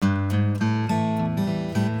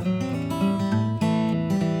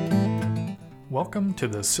Welcome to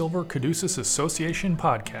the Silver Caduceus Association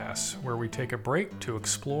podcast, where we take a break to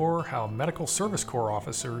explore how Medical Service Corps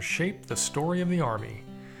officers shape the story of the Army.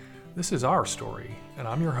 This is our story, and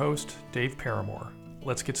I'm your host, Dave Paramore.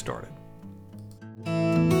 Let's get started.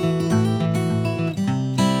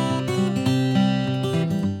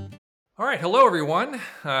 All right, hello everyone.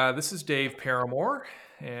 This is Dave Paramore,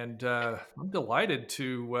 and I'm delighted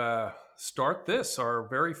to start this, our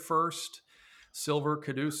very first Silver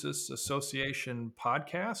Caduceus Association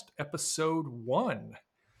podcast, episode 1.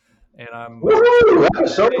 And I'm Woo!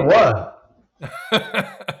 Episode 1.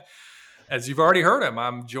 As you've already heard him,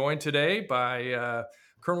 I'm joined today by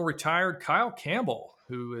Colonel Retired Kyle Campbell,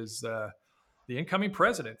 who is the incoming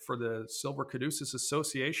president for the Silver Caduceus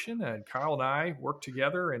Association. And Kyle and I worked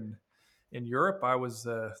together in Europe. I was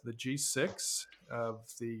the G6 of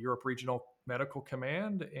the Europe Regional Medical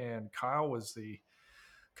Command, and Kyle was the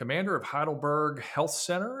commander of Heidelberg Health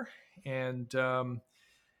Center. And,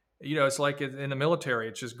 it's like in the military,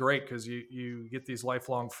 it's just great because you get these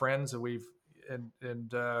lifelong friends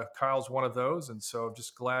and Kyle's one of those. And so I'm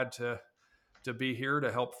just glad to be here to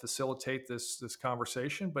help facilitate this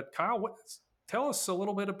conversation. But Kyle, tell us a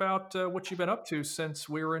little bit about what you've been up to since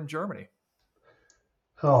we were in Germany.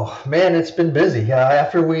 Oh man, it's been busy.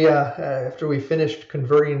 After we finished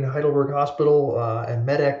converting Heidelberg Hospital and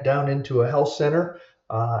Medac down into a health center,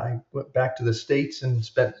 I went back to the States and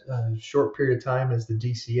spent a short period of time as the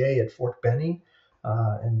DCA at Fort Benning.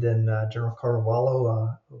 And then General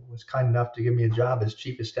Caravallo was kind enough to give me a job as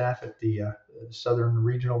Chief of Staff at the Southern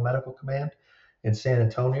Regional Medical Command in San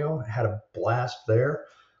Antonio. I had a blast there.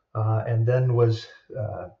 And then was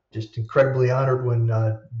just incredibly honored when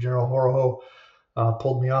General Horoho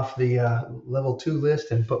pulled me off the level 2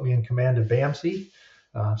 list and put me in command of BAMC.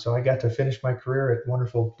 So I got to finish my career at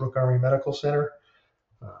wonderful Brooke Army Medical Center.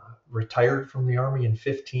 Retired from the Army in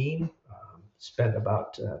 2015. Spent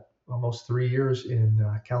about almost 3 years in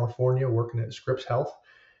California working at Scripps Health.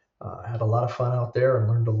 Had a lot of fun out there and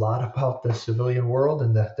learned a lot about the civilian world,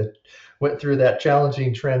 and went through that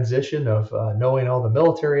challenging transition of knowing all the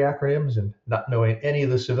military acronyms and not knowing any of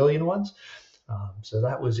the civilian ones. So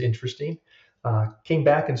that was interesting. Came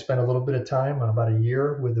back and spent a little bit of time, about a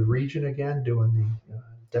year, with the region again, doing the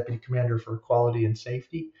Deputy Commander for Quality and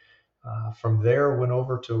Safety. From there, went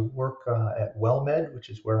over to work at WellMed, which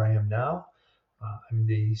is where I am now. I'm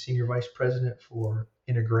the Senior Vice President for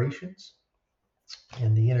Integrations.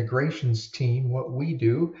 And the integrations team, what we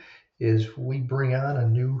do is we bring on a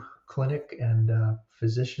new clinic and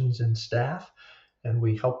physicians and staff, and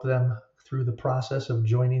we help them through the process of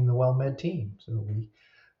joining the WellMed team. So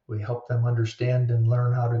we help them understand and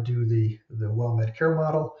learn how to do the WellMed care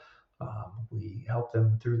model. We help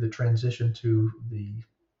them through the transition to the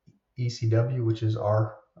ECW, which is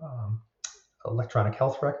our electronic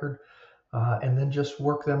health record, and then just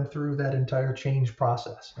work them through that entire change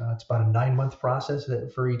process. It's about a 9-month process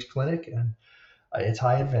for each clinic, and it's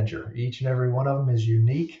high adventure. Each and every one of them is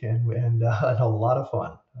unique and a lot of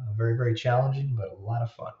fun. Very, very challenging, but a lot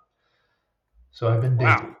of fun. So I've been busy.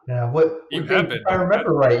 Wow. Now, If I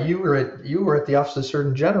remember right, you were at the Office of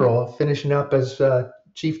Surgeon General, finishing up as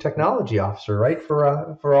Chief Technology Officer, right, for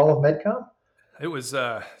all of MedCom? It was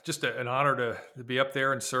just an honor to be up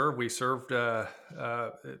there and serve. We served for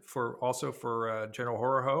General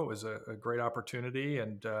Horoho. It was a great opportunity,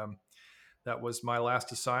 and that was my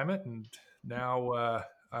last assignment. And now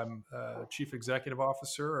I'm Chief Executive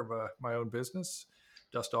Officer of my own business,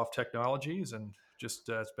 Dust Off Technologies, and just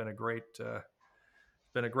it's been a great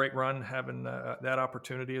run having that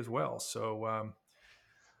opportunity as well. So.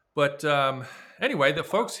 But anyway, the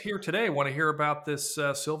folks here today want to hear about this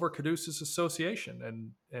Silver Caduceus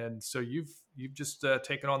Association, and so you've just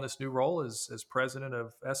taken on this new role as president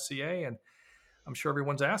of SCA, and I'm sure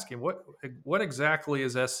everyone's asking what exactly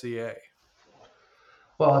is SCA?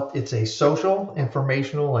 Well, it's a social,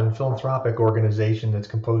 informational, and philanthropic organization that's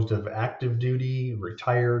composed of active duty,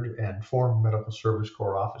 retired, and former Medical Service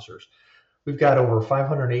Corps officers. We've got over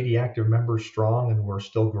 580 active members strong, and we're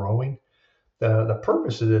still growing. The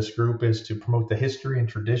purpose of this group is to promote the history and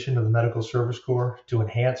tradition of the Medical Service Corps, to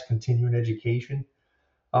enhance continuing education,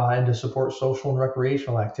 and to support social and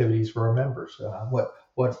recreational activities for our members.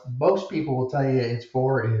 What most people will tell you it's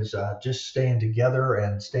for is just staying together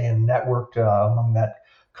and staying networked among that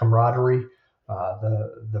camaraderie,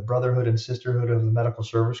 the brotherhood and sisterhood of the Medical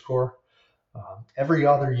Service Corps. Every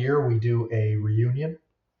other year we do a reunion,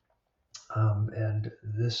 and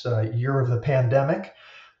this year of the pandemic,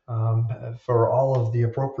 for all of the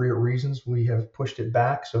appropriate reasons, we have pushed it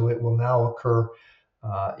back, so it will now occur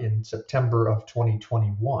in September of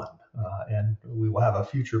 2021, and we will have a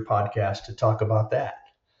future podcast to talk about that.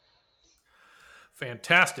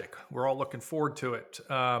 Fantastic. We're all looking forward to it.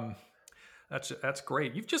 That's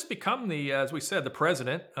great. You've just become as we said, the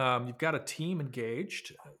president. You've got a team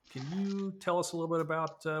engaged. Can you tell us a little bit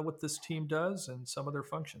about what this team does and some of their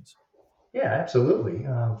functions? Yeah, absolutely.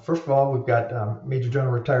 First of all, we've got Major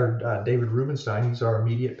General retired David Rubenstein. He's our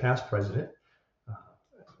immediate past president. Uh,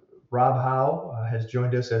 Rob Howe has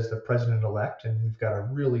joined us as the president-elect, and we've got a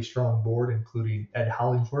really strong board, including Ed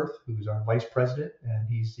Hollingsworth, who's our vice president, and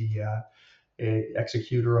he's the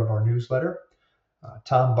executor of our newsletter.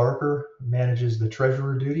 Tom Barker manages the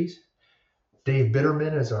treasurer duties. Dave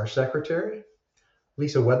Bitterman is our secretary.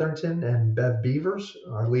 Lisa Weatherington and Bev Beavers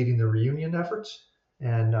are leading the reunion efforts.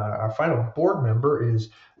 And our final board member is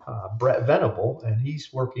Brett Venable, and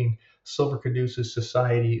he's working Silver Caduceus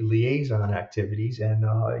Society liaison activities, and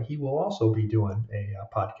he will also be doing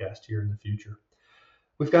a podcast here in the future.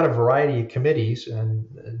 We've got a variety of committees, and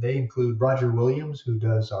they include Roger Williams, who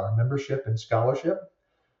does our membership and scholarship.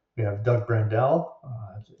 We have Doug Brandell,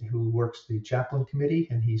 who works the chaplain committee,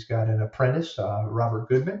 and he's got an apprentice, Robert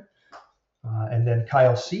Goodman. And then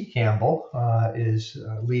Kyle C. Campbell is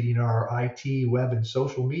leading our IT, web, and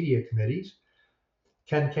social media committees.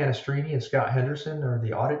 Ken Canistrini and Scott Henderson are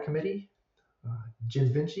the audit committee.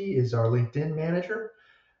 Jim Vinci is our LinkedIn manager.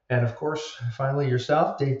 And of course, finally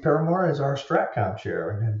yourself, Dave Paramore, is our StratCom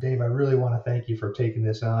chair. And Dave, I really want to thank you for taking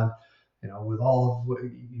this on. With all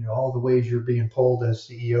of all the ways you're being pulled as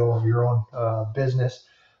CEO of your own business.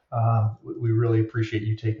 We really appreciate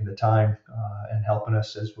you taking the time and helping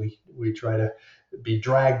us as we try to be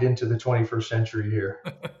dragged into the 21st century here.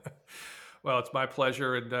 Well, it's my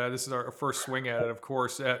pleasure, and this is our first swing at it. Of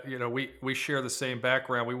course, we share the same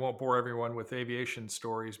background. We won't bore everyone with aviation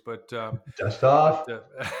stories, but Dust off.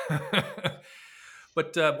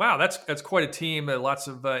 But wow, that's quite a team. Lots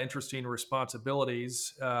of interesting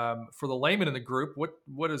responsibilities for the layman in the group.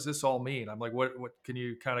 What does this all mean? I'm like, what can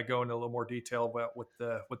you kind of go into a little more detail about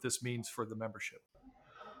what this means for the membership?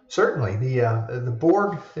 Certainly, the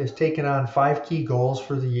board has taken on 5 key goals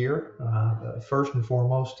for the year. First and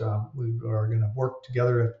foremost, we are going to work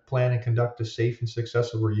together to plan and conduct a safe and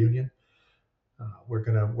successful reunion. We're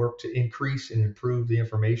going to work to increase and improve the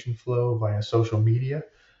information flow via social media.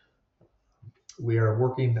 We are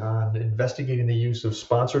working on investigating the use of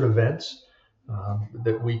sponsored events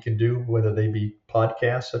that we can do, whether they be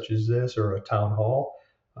podcasts such as this or a town hall,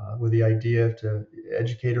 with the idea to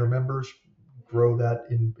educate our members, grow that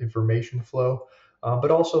information flow. But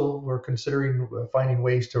also we're considering finding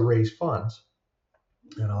ways to raise funds,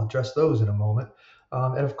 and I'll address those in a moment.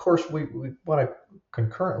 And of course, we want to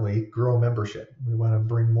concurrently grow membership. We want to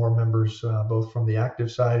bring more members, both from the active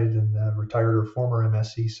side and the retired or former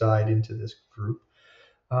MSC side, into this group.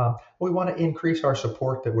 We want to increase our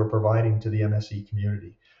support that we're providing to the MSC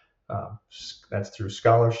community. That's through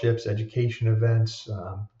scholarships, education events,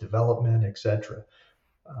 development, etc.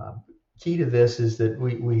 Key to this is that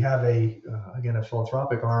we have a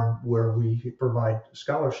philanthropic arm where we provide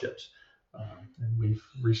scholarships. And we've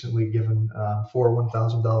recently given 4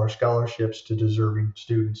 $1,000 scholarships to deserving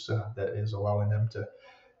students that is allowing them to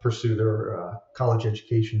pursue their college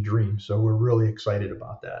education dreams. So we're really excited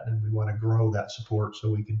about that, and we want to grow that support so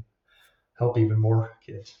we can help even more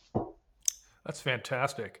kids. That's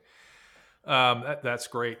fantastic. That's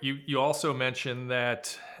great. You also mentioned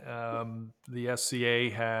that the SCA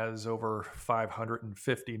has over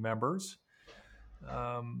 550 members.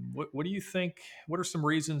 What do you think? What are some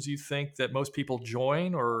reasons you think that most people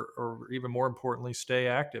join, or even more importantly, stay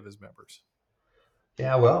active as members?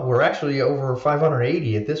 Yeah, well, we're actually over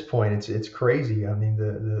 580 at this point. It's crazy. I mean,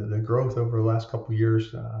 the growth over the last couple of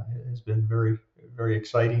years has been very, very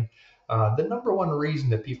exciting. The number one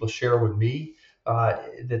reason that people share with me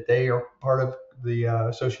that they are part of the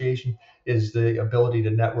association is the ability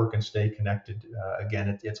to network and stay connected.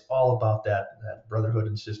 Again, it's all about that brotherhood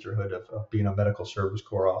and sisterhood of being a medical service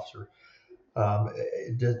corps officer.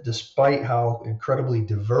 Despite how incredibly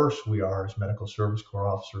diverse we are as medical service corps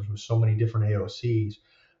officers with so many different AOCs,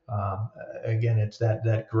 again, it's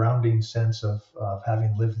that grounding sense of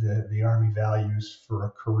having lived the Army values for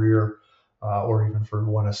a career or even for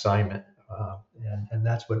one assignment. And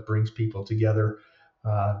that's what brings people together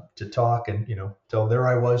to talk and, tell there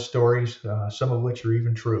I was stories, some of which are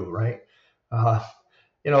even true, right?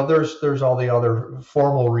 There's all the other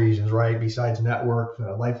formal reasons, right? Besides network,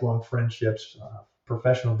 lifelong friendships,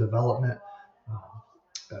 professional development,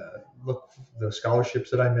 look, the scholarships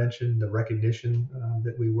that I mentioned, the recognition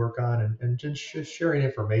that we work on, and just sharing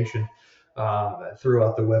information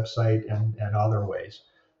throughout the website and other ways.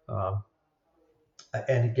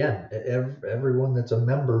 And again, everyone that's a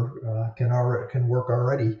member can work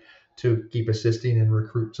already to keep assisting and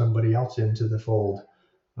recruit somebody else into the fold,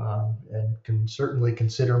 and can certainly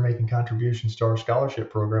consider making contributions to our scholarship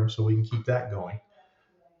program so we can keep that going.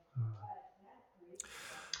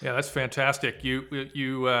 Yeah, that's fantastic.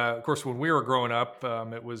 You of course, when we were growing up,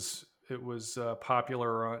 it was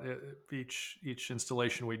popular each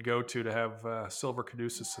installation we'd go to have Silver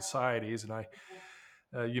Caduceus societies, and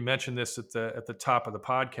you mentioned this at the top of the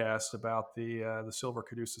podcast about the Silver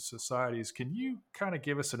Caduceus societies. Can you kind of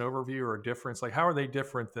give us an overview or a difference? Like, how are they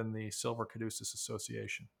different than the Silver Caduceus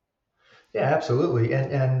Association? Yeah, absolutely.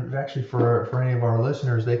 And actually, for any of our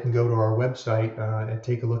listeners, they can go to our website and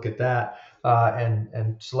take a look at that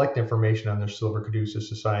and select information on their Silver Caduceus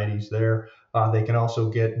societies there. They can also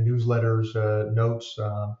get newsletters, notes,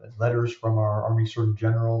 letters from our Army Surgeon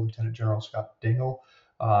General, Lieutenant General Scott Dingle,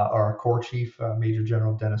 our Corps Chief, Major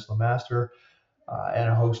General Dennis LeMaster, and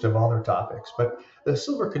a host of other topics. But the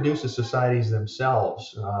Silver Caduceus societies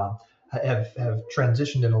themselves have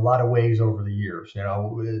transitioned in a lot of ways over the years.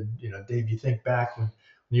 Dave, you think back when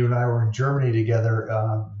you and I were in Germany together,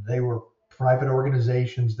 they were private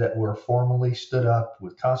organizations that were formally stood up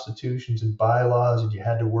with constitutions and bylaws, and you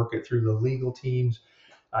had to work it through the legal teams.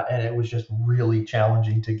 And it was just really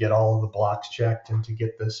challenging to get all of the blocks checked and to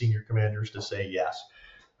get the senior commanders to say yes.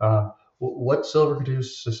 What Silver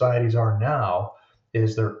Caduceus societies are now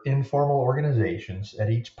is they're informal organizations at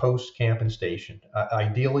each post, camp, and station.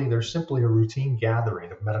 Ideally, they're simply a routine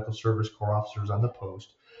gathering of Medical Service Corps officers on the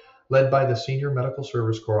post, led by the Senior Medical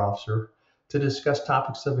Service Corps officer to discuss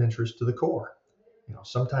topics of interest to the Corps.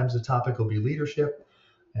 Sometimes the topic will be leadership,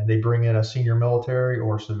 and they bring in a senior military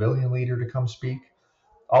or civilian leader to come speak.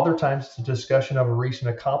 Other times, it's a discussion of a recent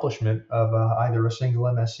accomplishment of either a single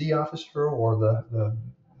MSC officer or the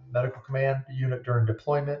medical command unit during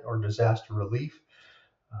deployment or disaster relief.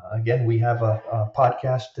 Again, we have a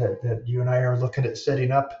podcast that you and I are looking at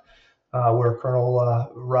setting up where Colonel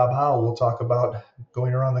Rob Howell will talk about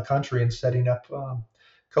going around the country and setting up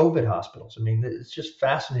COVID hospitals. I mean, it's just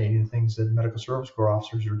fascinating things that Medical Service Corps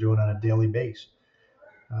officers are doing on a daily basis.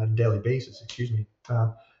 And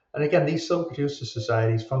again, these Silver Caduceus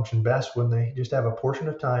societies function best when they just have a portion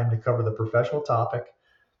of time to cover the professional topic,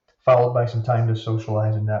 followed by some time to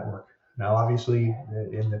socialize and network. Now, obviously,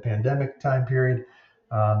 in the pandemic time period,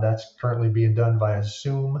 that's currently being done via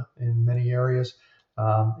Zoom in many areas.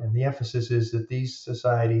 And the emphasis is that these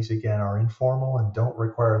societies, again, are informal and don't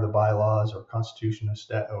require the bylaws or constitution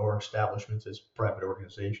or establishments as private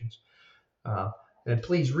organizations. And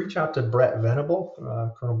please reach out to Brett Venable,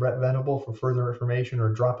 Colonel Brett Venable, for further information, or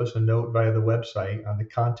drop us a note via the website on the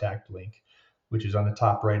contact link, which is on the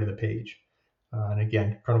top right of the page. And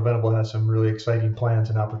again, Colonel Venable has some really exciting plans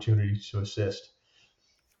and opportunities to assist.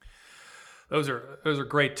 Those are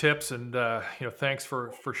great tips, and thanks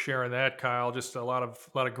for sharing that, Kyle. Just a lot of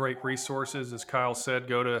great resources, as Kyle said.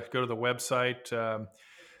 Go to the website,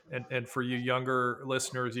 and for you younger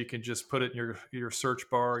listeners, you can just put it in your search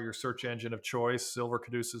bar, your search engine of choice, Silver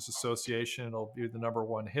Caduceus Association. It'll be the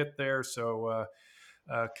 #1 hit there. So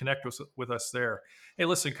connect with us there. Hey,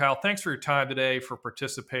 listen, Kyle, thanks for your time today, for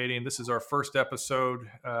participating. This is our first episode.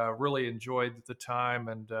 Really enjoyed the time,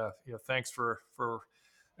 and thanks for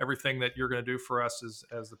everything that you're going to do for us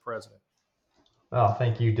as the president. Oh,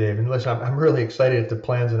 thank you, Dave. And listen, I'm really excited at the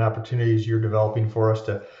plans and opportunities you're developing for us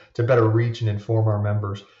to better reach and inform our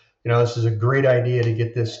members. This is a great idea to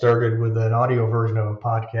get this started with an audio version of a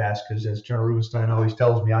podcast, because as General Rubenstein always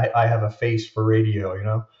tells me, I have a face for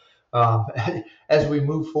radio. As we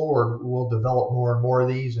move forward, we'll develop more and more of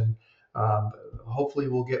these, and hopefully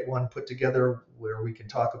we'll get one put together where we can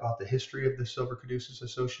talk about the history of the Silver Caduceus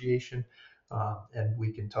Association, and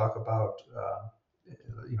we can talk about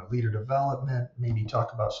leader development, maybe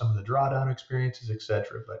talk about some of the drawdown experiences,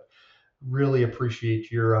 etc. But really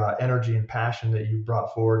appreciate your energy and passion that you've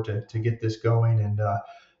brought forward to get this going,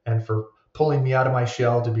 and for pulling me out of my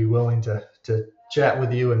shell to be willing to chat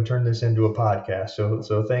with you and turn this into a podcast.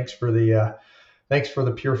 So thanks for the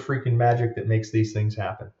pure freaking magic that makes these things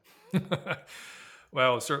happen.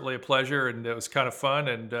 Well, it's certainly a pleasure, and it was kind of fun,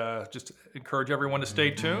 and just encourage everyone to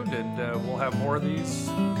stay tuned, and we'll have more of these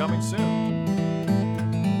coming soon.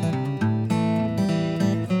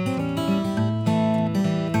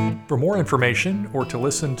 For more information or to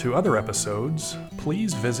listen to other episodes,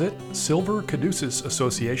 please visit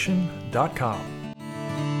silvercaduceusassociation.com.